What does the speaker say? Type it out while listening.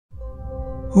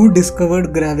Who discovered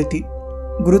gravity?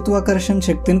 గురుత్వాకర్షణ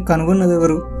శక్తిని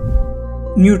కనుగొన్నదెవరు?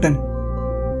 Newton.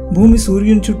 భూమి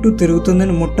సూర్యుని చుట్టూ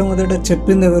తిరుగుతుందని మొట్టమొదట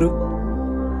చెప్పిందెవరు?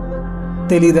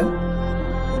 తెలీదా?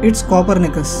 It's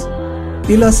Copernicus.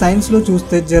 ఇలా సైన్స్లో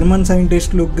చూస్తే జర్మన్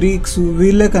సైంటిస్టులు, గ్రీక్స్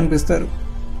వీళ్ళే కనిపిస్తారు.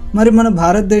 మరి మన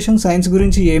భారతదేశం సైన్స్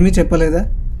గురించి ఏమీ చెప్పలేదా?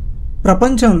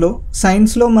 ప్రపంచంలో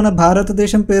సైన్స్లో మన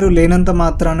భారతదేశం పేరు లేనంత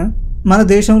మాత్రాన మన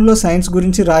దేశంలో సైన్స్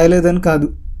గురించి రాయలేదని కాదు.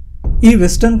 ఈ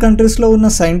వెస్టర్న్ కంట్రీస్లో ఉన్న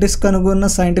సైంటిస్ట్ కనుగొన్న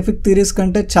సైంటిఫిక్ థియరీస్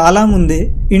కంటే చాలా ముందే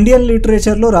ఇండియన్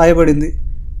లిటరేచర్లో రాయబడింది.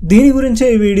 దీని గురించే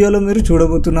ఈ వీడియోలో మీరు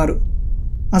చూడబోతున్నారు.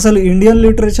 అసలు ఇండియన్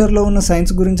లిటరేచర్లో ఉన్న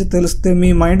సైన్స్ గురించి తెలిస్తే మీ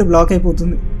మైండ్ బ్లాక్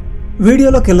అయిపోతుంది.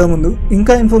 వీడియోలోకి వెళ్ళే ముందు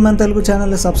ఇంకా ఇన్ఫోమాన్ తెలుగు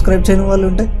ఛానల్ని సబ్స్క్రైబ్ చేయని వాళ్ళు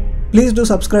ఉంటే please do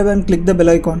subscribe and click the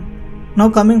bell icon. Now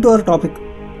coming to our topic.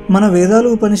 మన వేదాలు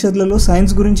ఉపనిషత్తులలో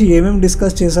సైన్స్ గురించి ఏమేమి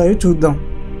డిస్కస్ చేశాయో చూద్దాం.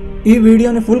 ఈ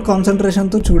వీడియోని ఫుల్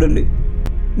కాన్సన్ట్రేషన్తో చూడండి.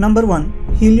 Number 1,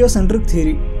 heliocentric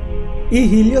theory. ఈ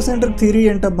హీలియోసెంట్రిక్ థియరీ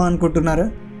ఏంటబ్బా అనుకుంటున్నారా?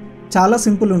 చాలా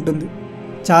సింపుల్ ఉంటుంది.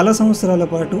 చాలా సంవత్సరాల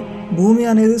పాటు భూమి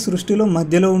అనేది సృష్టిలో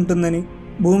మధ్యలో ఉంటుందని,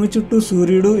 భూమి చుట్టూ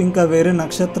సూర్యుడు ఇంకా వేరే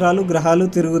నక్షత్రాలు, గ్రహాలు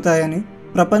తిరుగుతాయని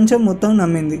ప్రపంచం మొత్తం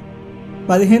నమ్మింది.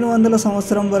 1500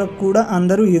 సంవత్సరం వరకు కూడా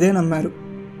అందరూ ఇదే నమ్మారు.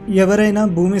 ఎవరైనా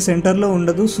భూమి సెంటర్లో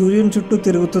ఉండదు, సూర్యుని చుట్టూ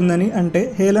తిరుగుతుందని అంటే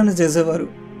హేళన చేసేవారు.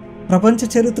 ప్రపంచ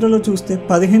చరిత్రలో చూస్తే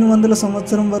 1500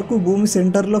 సంవత్సరం వరకు భూమి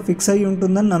సెంటర్లో ఫిక్స్ అయి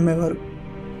ఉంటుందని నమ్మేవారు.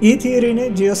 ఈ థియరీనే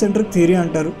జియోసెంట్రిక్ థియరీ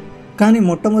అంటారు. కానీ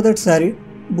మొట్టమొదటిసారి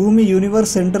భూమి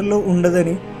యూనివర్స్ సెంటర్లో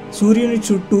ఉండదని, సూర్యుని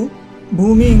చుట్టూ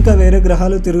భూమి ఇంకా వేరే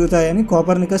గ్రహాలు తిరుగుతాయని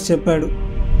కోపర్నికస్ చెప్పాడు.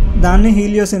 దాన్ని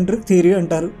హీలియోసెంట్రిక్ థియరీ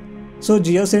అంటారు. సో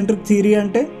జియోసెంట్రిక్ థియరీ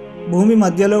అంటే భూమి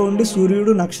మధ్యలో ఉండి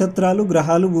సూర్యుడు, నక్షత్రాలు,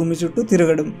 గ్రహాలు భూమి చుట్టూ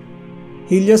తిరగడం.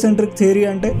 హీలియోసెంట్రిక్ థియరీ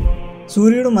అంటే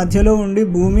సూర్యుడు మధ్యలో ఉండి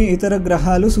భూమి, ఇతర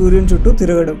గ్రహాలు సూర్యుని చుట్టూ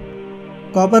తిరగడం.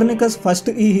 కోపర్నికస్ ఫస్ట్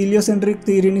ఈ హీలియోసెంట్రిక్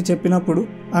థియరీని చెప్పినప్పుడు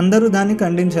అందరూ దాన్ని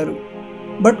ఖండించారు.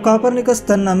 బట్ కోపర్నికస్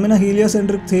తను నమ్మిన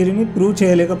హీలియోసెంట్రిక్ థియరీని ప్రూవ్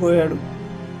చేయలేకపోయాడు.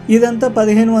 ఇదంతా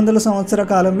 1500 సంవత్సర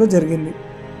కాలంలో జరిగింది.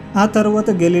 ఆ తర్వాత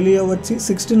గెలీలియో వచ్చి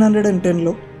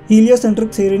 1610లో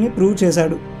హీలియోసెంట్రిక్ థియరీని ప్రూవ్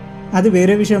చేశాడు. అది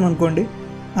వేరే విషయం అనుకోండి.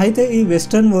 అయితే ఈ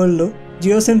వెస్టర్న్ వరల్డ్లో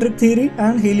geocentric theory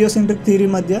and heliocentric theory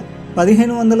మధ్య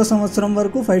 1500 సంవత్సరం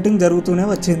వరకు ఫైటింగ్ జరుగుతూనే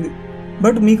వచ్చింది.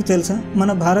 బట్ మీకు తెలుసా,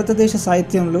 మన భారతదేశ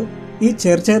సాహిత్యంలో ఈ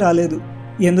చర్చే రాలేదు.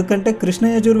 ఎందుకంటే కృష్ణ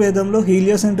యజుర్వేదంలో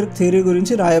హీలియోసెంట్రిక్ థియరీ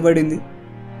గురించి రాయబడింది.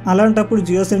 అలాంటప్పుడు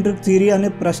జియోసెంట్రిక్ థియరీ అనే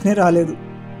ప్రశ్నే రాలేదు.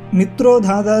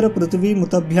 మిత్రోధాధార పృథివీ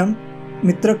ముతభ్యం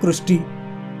మిత్రకృష్టి.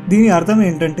 దీని అర్థం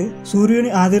ఏంటంటే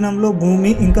సూర్యుని ఆధీనంలో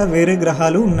భూమి ఇంకా వేరే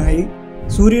గ్రహాలు ఉన్నాయి.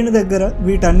 సూర్యుని దగ్గర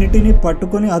వీటన్నిటినీ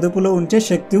పట్టుకొని అదుపులో ఉంచే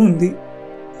శక్తి ఉంది.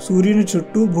 సూర్యుని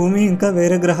చుట్టూ భూమి ఇంకా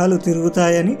వేరే గ్రహాలు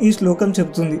తిరుగుతాయని ఈ శ్లోకం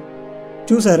చెప్తుంది.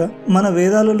 చూసారా, మన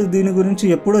వేదాలలో దీని గురించి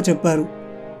ఎప్పుడో చెప్పారు.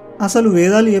 అసలు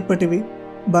వేదాలు ఎప్పటివి?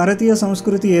 భారతీయ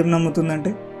సంస్కృతి ఏం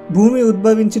నమ్ముతుందంటే భూమి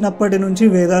ఉద్భవించినప్పటి నుంచి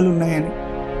వేదాలు ఉన్నాయని.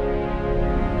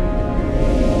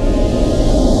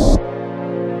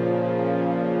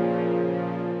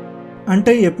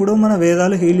 అంటే ఎప్పుడో మన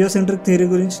వేదాలు హీలియోసెంట్రిక్ థియరీ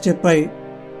గురించి చెప్పాయి.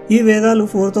 ఈ వేదాలు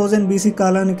 4000 BC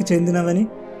కాలానికి చెందినవని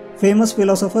ఫేమస్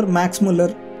ఫిలాసఫర్ మ్యాక్స్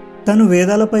ముల్లర్ తను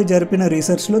వేదాలపై జరిపిన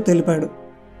రీసెర్చ్లో తెలిపాడు.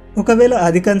 ఒకవేళ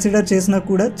అది కన్సిడర్ చేసినా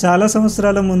కూడా చాలా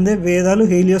సంవత్సరాల ముందే వేదాలు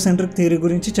హీలియోసెంట్రిక్ థియరీ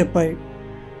గురించి చెప్పాయి.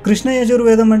 కృష్ణ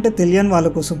యజుర్వేదం అంటే తెలియని వాళ్ళ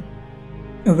కోసం.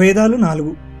 వేదాలు 4: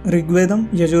 ఋగ్వేదం,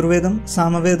 యజుర్వేదం,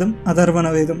 సామవేదం, అథర్వణ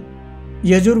వేదం.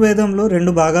 యజుర్వేదంలో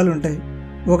 2 భాగాలు ఉంటాయి.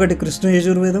 ఒకటి కృష్ణ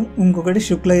యజుర్వేదం, ఇంకొకటి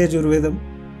శుక్ల యజుర్వేదం.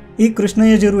 ఈ కృష్ణ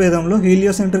యజుర్వేదంలో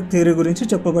హీలియోసెంట్రిక్ థియరీ గురించి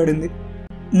చెప్పబడింది.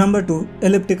 Number 2,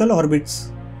 elliptical orbits.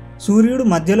 సూర్యుడు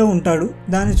మధ్యలో ఉంటాడు,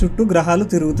 దాని చుట్టూ గ్రహాలు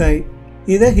తిరుగుతాయి.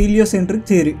 ఇదే హీలియోసెంట్రిక్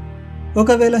థియరీ.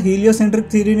 ఒకవేళ హీలియోసెంట్రిక్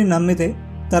థియరీని నమ్మితే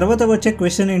తర్వాత వచ్చే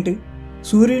క్వశ్చన్ ఏంటి?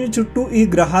 సూర్యుని చుట్టూ ఈ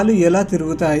గ్రహాలు ఎలా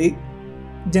తిరుగుతాయి?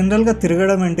 జనరల్గా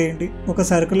తిరగడం అంటే ఏంటి? ఒక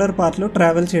సర్క్యులర్ పాత్లో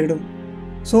ట్రావెల్ చేయడం.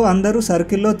 సో అందరూ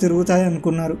సర్కిల్లో తిరుగుతాయి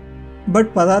అనుకున్నారు. బట్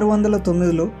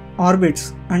 1609లో ఆర్బిట్స్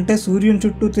అంటే సూర్యుని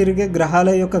చుట్టూ తిరిగే గ్రహాల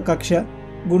యొక్క కక్ష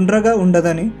గుండ్రగా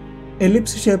ఉండదని,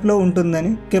 ఎలిప్స్ షేప్లో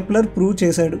ఉంటుందని కెప్లర్ ప్రూవ్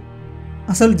చేశాడు.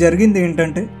 అసలు జరిగింది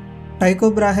ఏంటంటే టైకో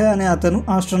బ్రాహే అనే అతను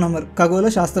ఆస్ట్రోనమర్, ఖగోళ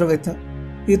శాస్త్రవేత్త.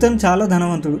 ఇతను చాలా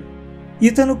ధనవంతుడు.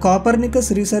 ఇతను కోపర్నికస్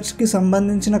రీసెర్చ్కి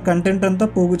సంబంధించిన కంటెంట్ అంతా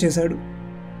పోగు చేశాడు.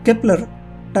 కెప్లర్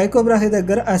టైకో బ్రాహే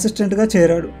దగ్గర అసిస్టెంట్గా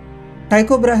చేరాడు.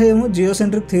 టైకో బ్రాహే ఏమో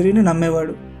జియోసెంట్రిక్ థియరీని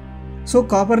నమ్మేవాడు. సో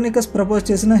కోపర్నికస్ ప్రపోజ్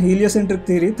చేసిన హీలియోసెంట్రిక్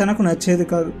థియరీ తనకు నచ్చేది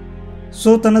కాదు.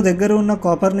 సో తన దగ్గర ఉన్న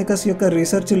కోపర్నికస్ యొక్క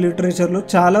రీసెర్చ్ లిటరేచర్లో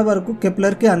చాలా వరకు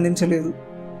కెప్లర్కి అందించలేదు.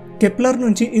 కెప్లర్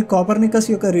నుంచి ఈ కోపర్నికస్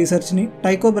యొక్క రీసెర్చ్ని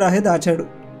టైకో బ్రాహే దాచాడు.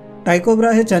 టైకో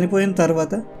బ్రాహే చనిపోయిన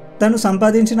తర్వాత తను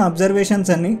సంపాదించిన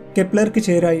అబ్జర్వేషన్స్ అన్నీ కెప్లర్కి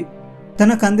చేరాయి.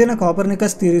 తనకు అందిన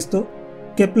కోపర్నికస్ థియరీస్తో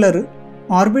కెప్లర్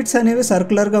ఆర్బిట్స్ అనేవి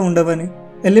సర్కులర్గా ఉండవని,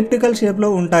 ఎలిప్టికల్ షేప్లో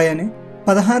ఉంటాయని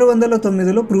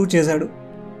 1609లో ప్రూవ్ చేశాడు.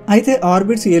 అయితే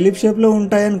ఆర్బిట్స్ ఎలిప్స్ షేప్లో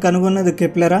ఉంటాయని కనుగొన్నది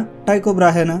కెప్లరా, టైకో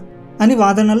బ్రాహేనా అని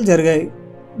వాదనలు జరిగాయి.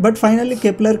 బట్ ఫైనల్లీ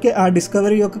కెప్లర్కి ఆ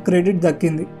డిస్కవరీ యొక్క క్రెడిట్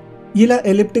దక్కింది. ఇలా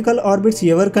ఎలిప్టికల్ ఆర్బిట్స్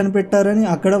ఎవరు కనిపెట్టారని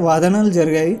అక్కడ వాదనలు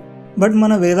జరిగాయి. బట్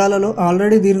మన వేదాలలో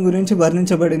ఆల్రెడీ దీని గురించి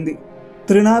వర్ణించబడింది.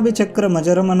 త్రినాభి చక్ర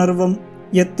మజరమనర్వం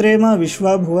యత్రేమ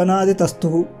విశ్వభువనాది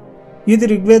తస్తుహు. ఇది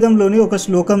ఋగ్వేదంలోని ఒక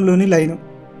శ్లోకంలోని లైను.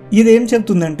 ఇదేం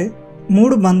చెప్తుందంటే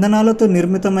 3 బంధనాలతో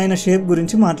నిర్మితమైన షేప్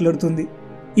గురించి మాట్లాడుతుంది.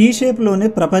 ఈ షేప్లోనే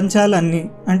ప్రపంచాలన్నీ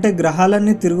అంటే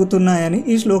గ్రహాలన్నీ తిరుగుతున్నాయని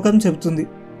ఈ శ్లోకం చెప్తుంది.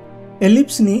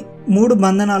 ఎలిప్స్ని 3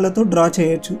 బంధనాలతో డ్రా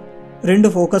చేయొచ్చు. 2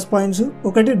 ఫోకస్ పాయింట్స్,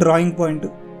 1 డ్రాయింగ్ పాయింట్.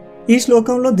 ఈ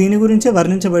శ్లోకంలో దీని గురించే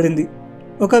వర్ణించబడింది.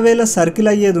 ఒకవేళ సర్కిల్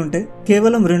అయ్యేది ఉంటే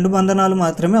కేవలం 2 బంధనాలు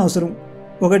మాత్రమే అవసరం,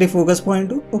 1 ఫోకస్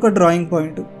పాయింట్, 1 డ్రాయింగ్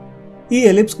పాయింట్. ఈ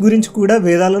ఎలిప్స్ గురించి కూడా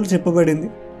వేదాలలో చెప్పబడింది.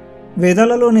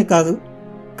 వేదాలలోనే కాదు,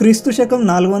 క్రీస్తు శకం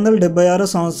 476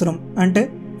 సంవత్సరం అంటే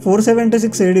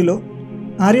 476 ADలో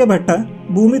ఆర్యభట్ట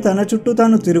భూమి తన చుట్టూ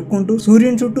తాను తిరుక్కుంటూ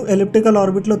సూర్యుని చుట్టూ ఎలిప్టికల్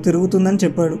ఆర్బిట్లో తిరుగుతుందని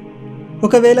చెప్పాడు.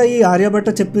 ఒకవేళ ఈ ఆర్యభట్ట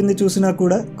చెప్పింది చూసినా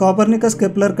కూడా కోపర్నికస్,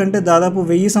 కెప్లర్ కంటే దాదాపు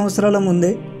 1000 సంవత్సరాల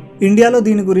ముందే ఇండియాలో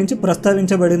దీని గురించి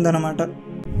ప్రస్తావించబడిందన్నమాట.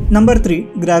 Number 3,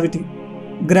 gravity.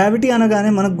 గ్రావిటీ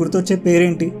అనగానే మనకు గుర్తొచ్చే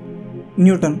పేరేంటి?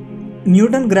 న్యూటన్.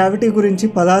 న్యూటన్ గ్రావిటీ గురించి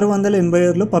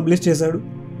 1687లో పబ్లిష్ చేశాడు.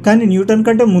 కానీ న్యూటన్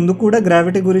కంటే ముందు కూడా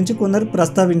గ్రావిటీ గురించి కొందరు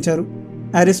ప్రస్తావించారు.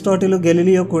 అరిస్టాటిల్,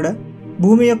 గెలీలియో కూడా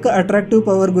భూమి యొక్క అట్రాక్టివ్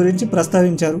పవర్ గురించి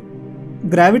ప్రస్తావించారు.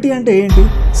 గ్రావిటీ అంటే ఏంటి?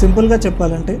 సింపుల్గా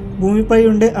చెప్పాలంటే భూమిపై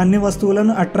ఉండే అన్ని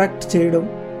వస్తువులను అట్రాక్ట్ చేయడం.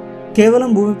 కేవలం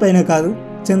భూమిపైనే కాదు,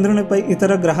 చంద్రునిపై,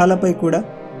 ఇతర గ్రహాలపై కూడా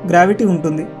గ్రావిటీ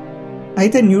ఉంటుంది.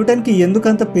 అయితే న్యూటన్కి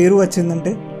ఎందుకంత పేరు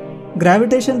వచ్చిందంటే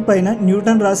గ్రావిటేషన్ పైన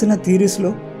న్యూటన్ రాసిన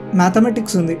థీరీస్లో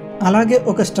మ్యాథమెటిక్స్ ఉంది. అలాగే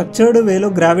ఒక స్ట్రక్చర్డ్ వేలో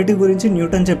గ్రావిటీ గురించి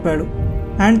న్యూటన్ చెప్పాడు.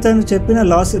 అండ్ తను చెప్పిన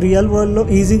లాస్ రియల్ వరల్డ్లో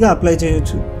ఈజీగా అప్లై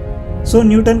చేయొచ్చు. సో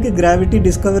న్యూటన్కి గ్రావిటీ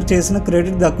డిస్కవర్ చేసిన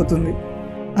క్రెడిట్ దక్కుతుంది.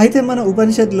 అయితే మన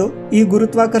ఉపనిషత్తులో ఈ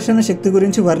గురుత్వాకర్షణ శక్తి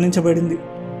గురించి వర్ణించబడింది.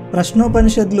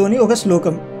 ప్రశ్నోపనిషత్తులోని ఒక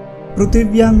శ్లోకం,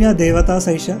 పృథివ్యాం యా దేవతా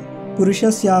సైష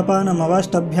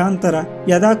పురుషస్యాపానమవాష్టభ్యాంతర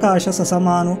యదాకాశ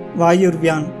ససమాను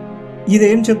వాయుర్వ్యాన్.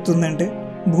 ఇదేం చెప్తుందంటే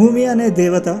భూమి అనే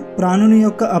దేవత ప్రాణుని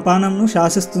యొక్క అపానంను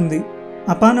శాసిస్తుంది.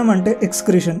 అపానం అంటే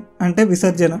ఎక్స్క్రిషన్ అంటే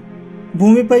విసర్జన.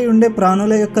 భూమిపై ఉండే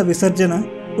ప్రాణుల యొక్క విసర్జన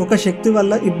ఒక శక్తి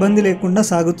వల్ల ఇబ్బంది లేకుండా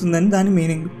సాగుతుందని దాని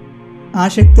మీనింగ్. ఆ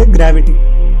శక్తే గ్రావిటీ.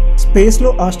 స్పేస్లో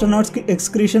ఆస్ట్రోనాట్స్కి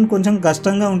ఎక్స్క్రీషన్ కొంచెం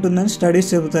కష్టంగా ఉంటుందని స్టడీస్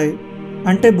చెబుతాయి.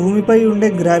 అంటే భూమిపై ఉండే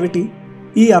గ్రావిటీ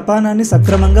ఈ అపానాన్ని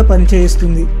సక్రమంగా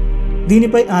పనిచేయిస్తుంది.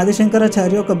 దీనిపై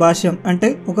ఆదిశంకరాచార్య ఒక భాష్యం అంటే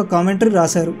ఒక కామెంటరీ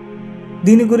రాశారు.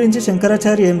 దీని గురించి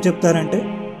శంకరాచార్య ఏం చెప్తారంటే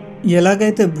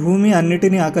ఎలాగైతే భూమి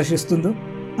అన్నిటినీ ఆకర్షిస్తుందో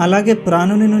అలాగే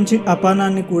ప్రాణుని నుంచి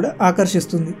అపానాన్ని కూడా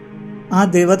ఆకర్షిస్తుంది. ఆ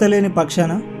దేవత లేని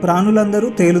పక్షాన ప్రాణులందరూ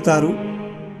తేలుతారు.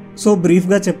 సో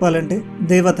బ్రీఫ్గా చెప్పాలంటే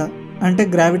దేవత అంటే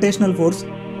గ్రావిటేషనల్ ఫోర్స్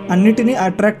అన్నిటినీ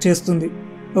అట్రాక్ట్ చేస్తుంది.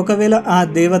 ఒకవేళ ఆ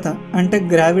దేవత అంటే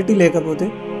గ్రావిటీ లేకపోతే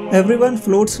everyone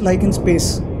floats like in space.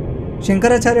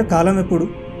 Shankaracharya కాలం ఎప్పుడు?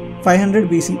 500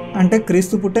 BC అంటే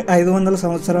క్రీస్తు పుట్టే 500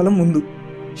 సంవత్సరాల ముందు.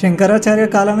 శంకరాచార్య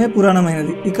కాలమే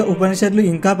పురాణమైనది. ఇక ఉపనిషత్తులు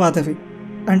ఇంకా పాతవి.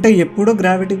 అంటే ఎప్పుడో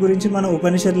గ్రావిటీ గురించి మన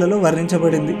ఉపనిషత్తులలో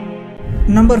వర్ణించబడింది.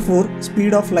 Number 4,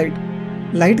 speed of light.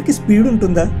 లైట్కి speed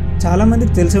ఉంటుందా?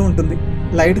 చాలామందికి తెలిసే ఉంటుంది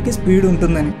లైట్కి స్పీడ్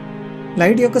ఉంటుందని.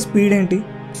 లైట్ యొక్క స్పీడ్ ఏంటి?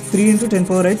 3 ×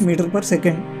 10⁸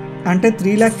 మీటర్/సెకండ్ అంటే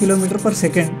 3 lakh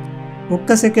km/సెకండ్. ఒక్క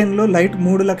సెకండ్లో లైట్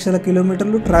 3 లక్షల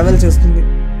కిలోమీటర్లు ట్రావెల్ చేస్తుంది.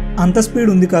 అంత స్పీడ్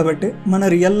ఉంది కాబట్టి మన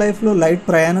రియల్ లైఫ్లో లైట్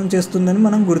ప్రయాణం చేస్తుందని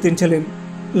మనం గుర్తించలేము.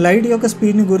 లైట్ యొక్క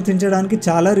స్పీడ్ని గుర్తించడానికి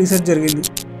చాలా రీసెర్చ్ జరిగింది.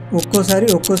 ఒక్కోసారి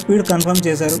ఒక్కో స్పీడ్ కన్ఫర్మ్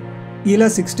చేశారు. ఇలా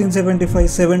 1675,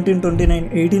 1729,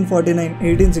 1849,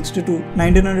 1862,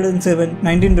 1907,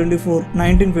 1924,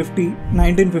 1950,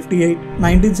 1958,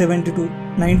 1972,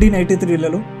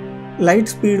 1983లలో లైట్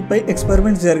స్పీడ్పై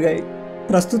ఎక్స్పెరిమెంట్స్ జరిగాయి.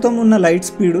 ప్రస్తుతం ఉన్న లైట్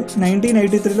స్పీడ్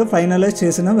 1983లో ఫైనలైజ్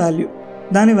చేసిన వాల్యూ.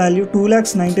 దాని వాల్యూ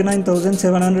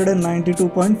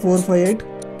 2,99,792.458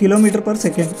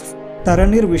 km/సెకండ్.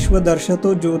 తరణిర్ విశ్వదర్శతో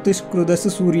జ్యోతిష్కృదసి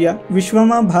సూర్య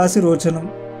విశ్వమా భాసి రోచనం.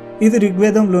 ఇది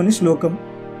ఋగ్వేదంలోని శ్లోకం.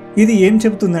 ఇది ఏం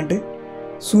చెబుతుందంటే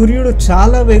సూర్యుడు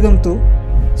చాలా వేగంతో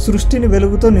సృష్టిని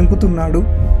వెలుగుతో నింపుతున్నాడు.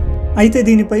 అయితే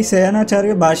దీనిపై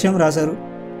శయనాచార్య భాష్యం రాశారు.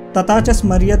 తథాచ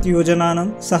స్మర్యత్ యోజనానం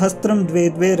సహస్రం ద్వే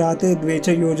ద్వే రాతే ద్వేచ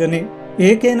యోజనే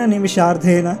ఏకేన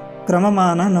నిమిషార్ధేన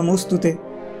క్రమమాన నమోస్తుతే.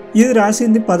 ఇది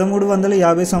రాసింది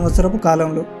 1350 సంవత్సరపు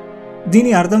కాలంలో.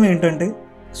 దీని అర్థం ఏంటంటే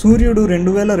సూర్యుడు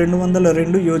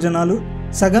 2202 యోజనాలు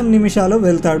సగం నిమిషాలో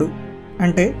వెళ్తాడు.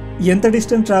 అంటే ఎంత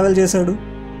డిస్టెన్స్ ట్రావెల్ చేశాడు?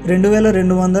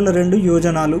 2202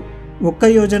 యోజనాలు. ఒక్క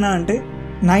యోజన అంటే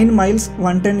 9 miles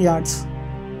 110 yards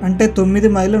అంటే 9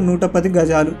 మైళ్ళ 110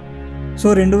 గజాలు. So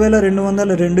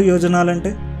 2202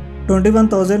 యోజనాలంటే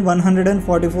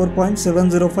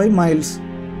 21,144.705 miles.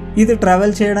 ఇది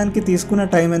ట్రావెల్ చేయడానికి తీసుకున్న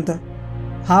టైం ఎంత?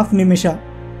 హాఫ్ నిమిష.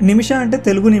 నిమిష అంటే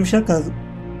తెలుగు నిమిష కాదు.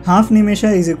 Half Nimisha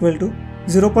is equal to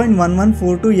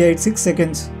 0.114286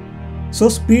 seconds. So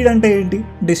speed అంటే ఏంటి?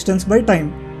 Distance by time.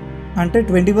 అంటే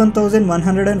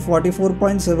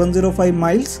 21,144.705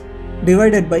 miles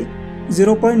divided by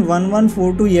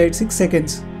 0.114286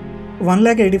 seconds.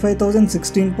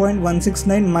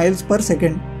 1,85,016.169 miles per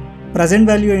second. Present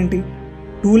value ఏంటి?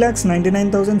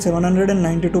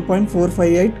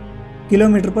 2,99,792.458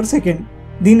 కిలోమీటర్ పర్ సెకండ్.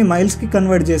 దీన్ని మైల్స్కి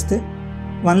కన్వర్ట్ చేస్తే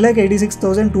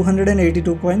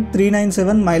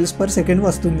 1,86,282.397 మైల్స్ పర్ సెకండ్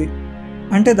వస్తుంది.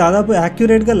 అంటే దాదాపు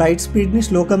యాక్యురేట్గా లైట్ స్పీడ్ని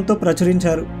శ్లోకంతో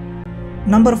ప్రచురించారు.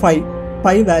 నంబర్ 5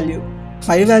 పై వాల్యూ.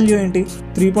 పై వాల్యూ ఏంటి?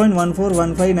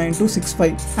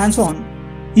 3.14159265 అండ్ సో ఆన్.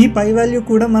 ఈ పై వాల్యూ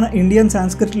కూడా మన ఇండియన్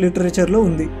సాంస్క్రిట్ లిటరేచర్లో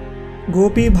ఉంది.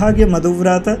 గోపీ భాగ్య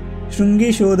మధువ్రాత శృంగి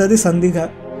శోధది సంధిగ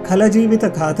ఖలజీవిత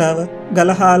ఖాతావ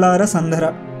గలహాలార సంధర.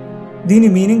 దీని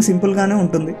మీనింగ్ సింపుల్గానే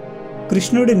ఉంటుంది.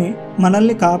 కృష్ణుడిని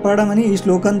మనల్ని కాపాడమని ఈ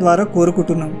శ్లోకం ద్వారా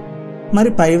కోరుకుంటున్నాం. మరి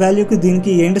పై వాల్యూకి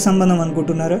దీనికి ఏంటి సంబంధం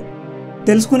అనుకుంటున్నారా?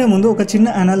 తెలుసుకునే ముందు ఒక చిన్న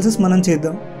అనాలిసిస్ మనం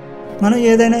చేద్దాం. మనం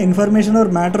ఏదైనా ఇన్ఫర్మేషన్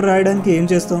ఆర్ మ్యాటర్ రాయడానికి ఏం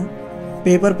చేస్తాం?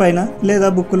 పేపర్ పైన లేదా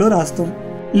బుక్లో రాస్తాం,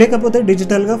 లేకపోతే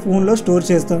డిజిటల్గా ఫోన్లో స్టోర్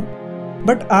చేస్తాం.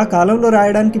 బట్ ఆ కాలంలో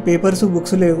రాయడానికి పేపర్స్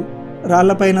బుక్స్ లేవు.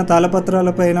 రాళ్లపైన,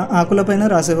 తాళపత్రాలపైన, ఆకులపైన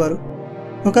రాసేవారు.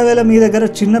 ఒకవేళ మీ దగ్గర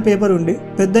చిన్న పేపర్ ఉండి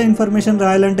పెద్ద ఇన్ఫర్మేషన్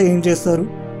రాయాలంటే ఏం చేస్తారు?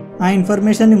 ఆ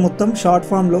ఇన్ఫర్మేషన్ని మొత్తం షార్ట్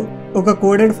ఫామ్లో, ఒక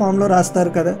కోడెడ్ ఫామ్లో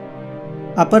రాస్తారు కదా.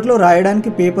 అప్పట్లో రాయడానికి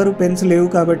పేపరు, పెన్స్ లేవు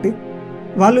కాబట్టి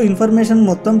వాళ్ళు ఇన్ఫర్మేషన్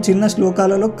మొత్తం చిన్న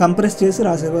శ్లోకాలలో కంప్రెస్ చేసి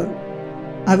రాసేవారు.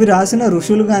 అవి రాసిన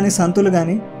ఋషులు కానీ సంతులు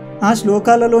కానీ ఆ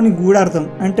శ్లోకాలలోని గూఢార్థం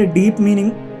అంటే డీప్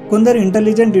మీనింగ్ కొందరు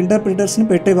ఇంటెలిజెంట్ ఇంటర్ప్రిటర్స్ని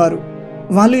పెట్టేవారు.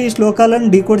 వాళ్ళు ఈ శ్లోకాలను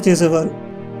డీకోడ్ చేసేవారు.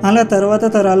 అలా తర్వాత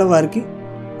తరాల వారికి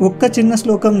ఒక్క చిన్న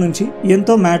శ్లోకం నుంచి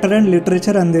ఎంతో మ్యాటర్ అండ్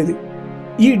లిటరేచర్ అందేది.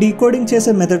 ఈ డీకోడింగ్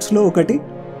చేసే మెథడ్స్లో ఒకటి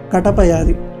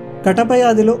కటపయాది.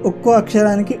 కటపయాదిలో ఒక్కో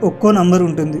అక్షరానికి ఒక్కో నంబర్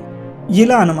ఉంటుంది.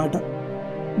 ఇలా అన్నమాట.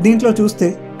 దీంట్లో చూస్తే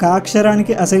కా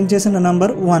అక్షరానికి అసైన్ చేసిన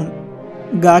నంబర్ 1,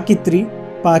 గాకి 3,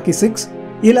 పాకి 6,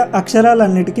 ఇలా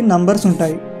అక్షరాలన్నిటికీ నంబర్స్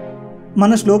ఉంటాయి.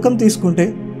 మన శ్లోకం తీసుకుంటే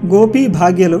గోపీ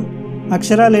భాగ్యలో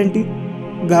అక్షరాలేంటి?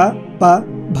 గా, ప,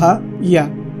 భ, య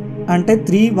అంటే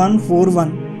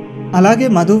 3141. అలాగే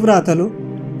మధువ్రాతలో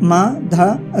మా, ధ,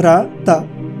 ర, త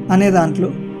అనే దాంట్లో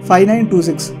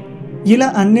 5926. ఇలా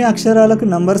అన్ని అక్షరాలకు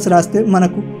నంబర్స్ రాస్తే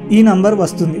మనకు ఈ నంబర్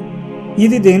వస్తుంది.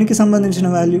 ఇది దేనికి సంబంధించిన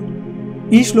వాల్యూ?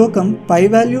 ఈ శ్లోకం పై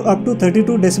value up to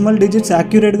 32 decimal digits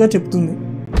యాక్యురేట్గా చెప్తుంది.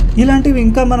 ఇలాంటివి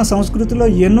ఇంకా మన సంస్కృతిలో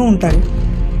ఎన్నో ఉంటాయి.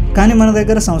 కానీ మన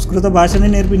దగ్గర సంస్కృత భాషనే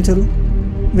నేర్పించరు.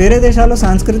 వేరే దేశాల్లో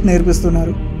సాంస్క్రిట్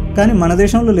నేర్పిస్తున్నారు, కానీ మన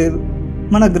దేశంలో లేదు.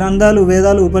 మన గ్రంథాలు,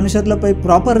 వేదాలు, ఉపనిషత్తులపై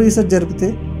ప్రాపర్ రీసెర్చ్ జరిపితే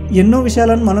ఎన్నో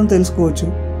విషయాలను మనం తెలుసుకోవచ్చు.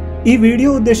 ఈ వీడియో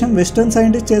ఉద్దేశం వెస్టర్న్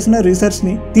సైంటిస్ట్ చేసిన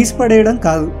రీసెర్చ్ని తీసిపడేయడం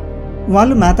కాదు.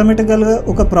 వాళ్ళు మ్యాథమెటికల్గా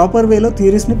ఒక ప్రాపర్ వేలో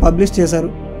థియరీస్ని పబ్లిష్ చేశారు.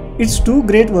 It's two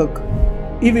great work.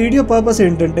 ఈ వీడియో పర్పస్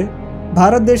ఏంటంటే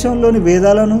భారతదేశంలోని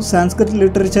వేదాలను, సాంస్క్రిట్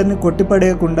లిటరేచర్ని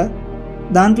కొట్టిపడేయకుండా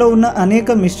దాంట్లో ఉన్న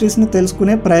అనేక మిస్టరీస్ని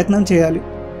తెలుసుకునే ప్రయత్నం చేయాలి.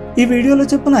 ఈ వీడియోలో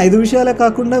చెప్పిన 5 విషయాలే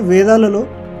కాకుండా వేదాలలో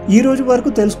ఈ రోజు వరకు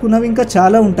తెలుసుకున్నవి ఇంకా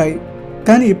చాలా ఉంటాయి.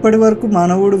 కానీ ఇప్పటి వరకు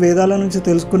మానవుడు వేదాల నుంచి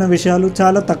తెలుసుకున్న విషయాలు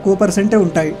చాలా తక్కువ పర్సెంటే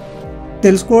ఉంటాయి.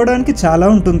 తెలుసుకోవడానికి చాలా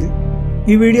ఉంటుంది.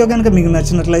 ఈ వీడియో కనుక మీకు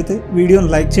నచ్చినట్లయితే వీడియోని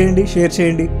లైక్ చేయండి, షేర్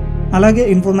చేయండి. అలాగే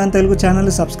ఇన్ఫోమ్యాన్ తెలుగు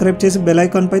ఛానల్ని సబ్స్క్రైబ్ చేసి బెల్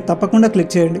ఐకాన్పై తప్పకుండా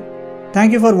క్లిక్ చేయండి.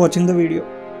 Thank you for watching the video.